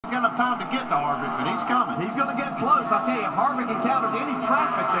He's got enough time to get to Harvick, but he's coming. He's going to get close. I tell you, if Harvick encounters any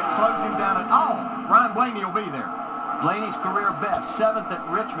traffic that slows him down at all, Ryan Blaney will be there. Blaney's career best, 7th at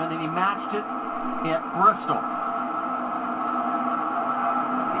Richmond, and he matched it at Bristol.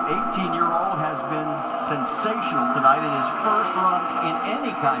 The 18-year-old has been sensational tonight in his first run in any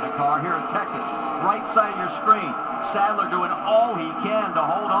kind of car here in Texas. Right side of your screen, Sadler doing all he can to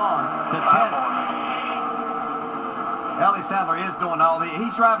hold on to 10th. Elliott Sadler is doing all.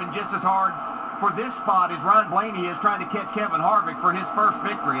 He's driving just as hard for this spot as Ryan Blaney is trying to catch Kevin Harvick for his first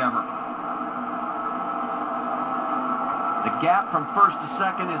victory ever. The gap from first to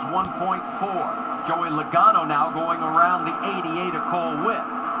second is 1.4. Joey Logano now going around the 88 of Cole Witt.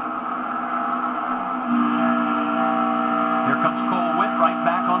 Here comes Cole Witt right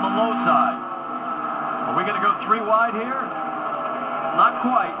back on the low side. Are we going to go 3 wide here? Not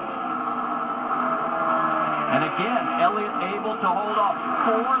quite. And again, Elliott able to hold off.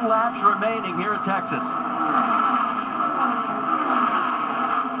 4 laps remaining here in Texas.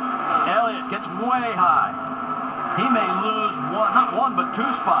 Elliott gets way high. He may lose not one, but 2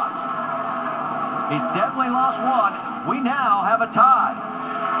 spots. He's definitely lost 1. We now have a tie.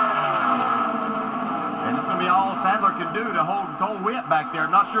 And it's going to be all Sadler can do to hold Cole Witt back there.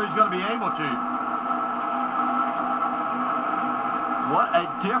 I'm not sure he's going to be able to. What a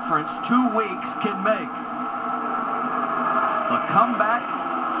difference 2 weeks can make. The comeback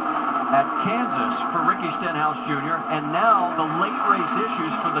at Kansas for Ricky Stenhouse Jr. and now the late race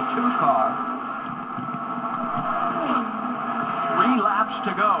issues for the 2 car. 3 laps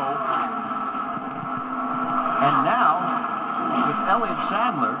to go. And now, with Elliott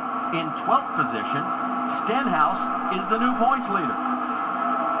Sadler in 12th position, Stenhouse is the new points leader.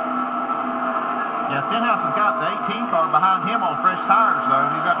 Yeah, Stenhouse has got the 18 car behind him on fresh tires, though.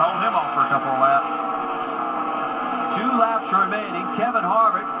 He's got to hold him off for a couple of laps. 2 laps remaining. Kevin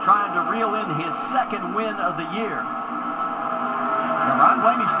Harvick trying to reel in his 2nd win of the year. Now, Ryan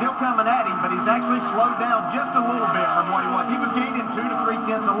Blaney's still coming at him, but he's actually slowed down just a little bit from what he was. He was gaining 2 to 3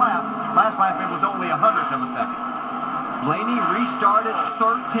 tenths a lap. Last lap it was only 100th of a second. Blaney restarted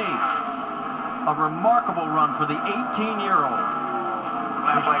 13th. A remarkable run for the 18-year-old.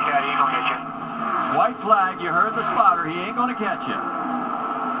 Left flag, Cat, he ain't gonna hit you. White flag, you heard the spotter. He ain't going to catch you.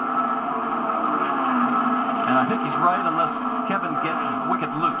 And I think he's right unless Kevin gets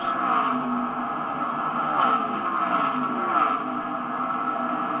wicked loose.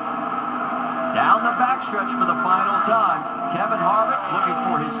 Down the backstretch for the final time. Kevin Harvick looking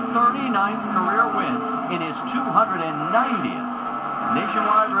for his 39th career win in his 290th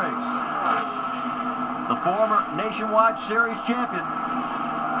nationwide race. The former Nationwide Series champion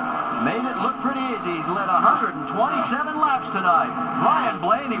made it look pretty easy. He's led 127 laps tonight. Ryan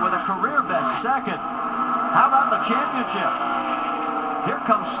Blaney with a career best 2nd. How about the championship? Here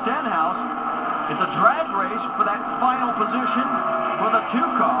comes Stenhouse. It's a drag race for that final position for the 2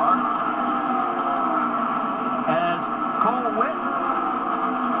 car. As Cole Witt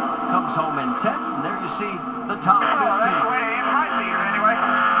comes home in 10th. And there you see the top 15. Well, that's the way to aim high for you anyway.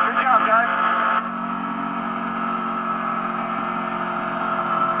 Good job, guys.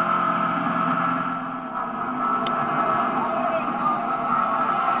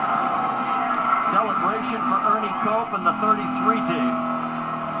 Celebration for Ernie Cope and the 33 team.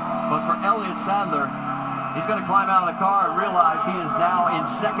 But for Elliott Sadler, he's going to climb out of the car and realize he is now in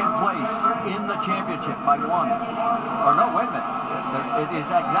 2nd place in the championship by 1. Or no, wait a minute. It is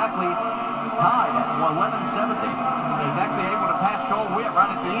exactly tied at 1170. He's actually able to pass Cole Witt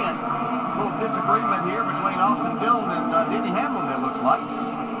right at the end. A little disagreement here between Austin Dillon and Denny Hamlin, it looks like.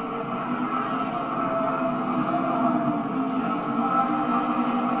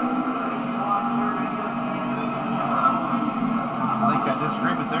 I think that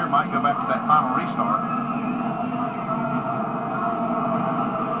disagreement there might go back to that final restart.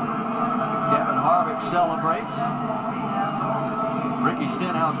 Kevin Harvick celebrates. Ricky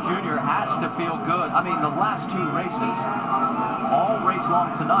Stenhouse Jr. has to feel good. I mean, the last 2 races, all race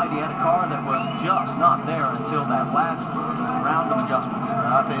long tonight, he had a car that was just not there until that last round of adjustments.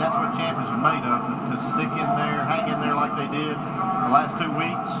 I'll tell you, that's what champions are made of, to stick in there, hang in there like they did the last 2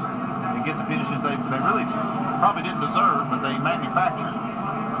 weeks and get the finishes they really probably didn't deserve, but they manufactured.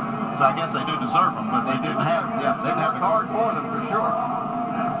 So I guess they do deserve them, but they didn't have the card for them for sure.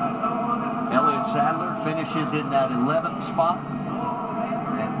 Elliott Sadler finishes in that 11th spot.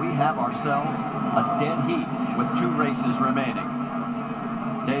 We have ourselves a dead heat with 2 races remaining.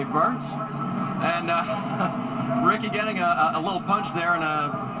 Dave Burns. And Ricky getting a little punch there and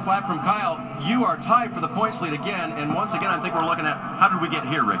a slap from Kyle. You are tied for the points lead again, and once again I think we're looking at how did we get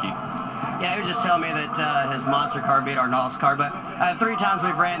here, Ricky? Yeah, he was just telling me that his monster car beat our Nautilus car, but 3 times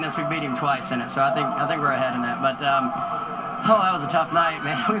we've ran this, we beat him twice in it, so I think we're ahead in that. But oh, that was a tough night,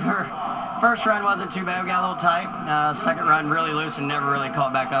 man. First run wasn't too bad. We got a little tight. Second run really loose and never really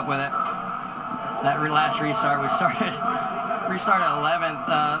caught back up with it. That last restart, we restarted 11th.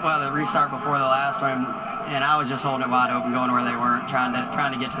 Well, the restart before the last one, and I was just holding it wide open, going where they weren't, trying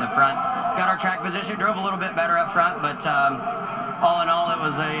to get to the front. Got our track position, drove a little bit better up front, but all in all, it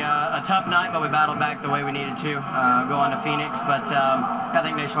was a tough night, but we battled back the way we needed to, going to Phoenix. But I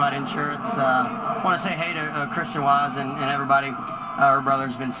think Nationwide Insurance, I want to say hey to Christian Wise and everybody. Her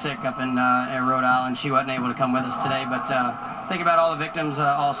brother's been sick up in Rhode Island. She wasn't able to come with us today, but think about all the victims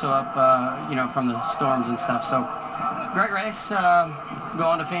also up, from the storms and stuff. So great race,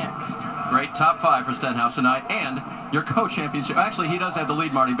 going to Phoenix. Great top 5 for Stenhouse tonight, and your co-championship. Actually, he does have the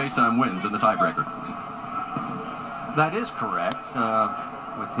lead, Marty, based on wins in the tiebreaker. That is correct.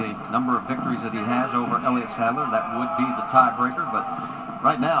 With the number of victories that he has over Elliott Sadler, that would be the tiebreaker. But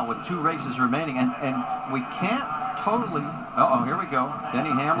right now, with 2 races remaining, and we can't totally... Uh-oh, here we go.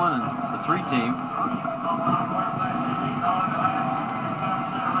 Denny Hamlin and the 3 team.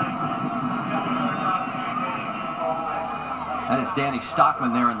 That is Danny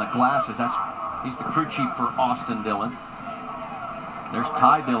Stockman there in the glasses. He's the crew chief for Austin Dillon. There's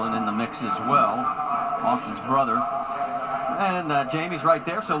Ty Dillon in the mix as well, Austin's brother. And Jamie's right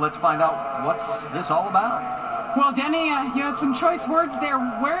there, so let's find out what's this all about. Well, Denny, you had some choice words there.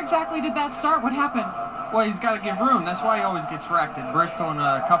 Where exactly did that start? What happened? Well, he's got to give room. That's why he always gets wrecked at Bristol and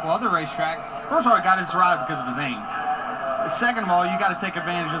a couple other racetracks. First of all, he got his ride because of his name. Second of all, you got to take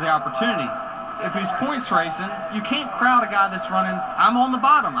advantage of the opportunity. If he's points racing, you can't crowd a guy that's running. I'm on the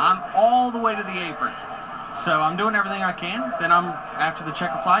bottom. I'm all the way to the apron. So I'm doing everything I can. Then after the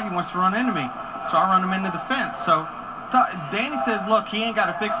checker flag, he wants to run into me. So I run him into the fence. So Danny says, look, he ain't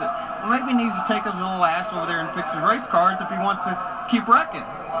got to fix it. Well, maybe he needs to take his little ass over there and fix his race cars if he wants to keep wrecking.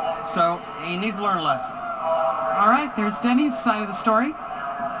 So he needs to learn a lesson. All right, there's Denny's side of the story.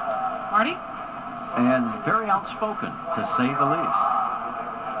 Marty? And very outspoken, to say the least.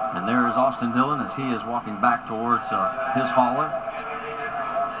 And there is Austin Dillon as he is walking back towards his hauler.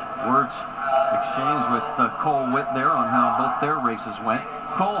 Words exchanged with Cole Witt there on how both their races went.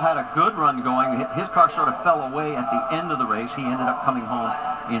 Cole had a good run going. His car sort of fell away at the end of the race. He ended up coming home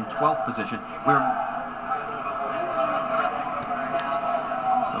in 12th position.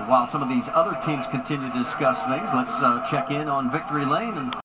 So while some of these other teams continue to discuss things, let's check in on Victory Lane. And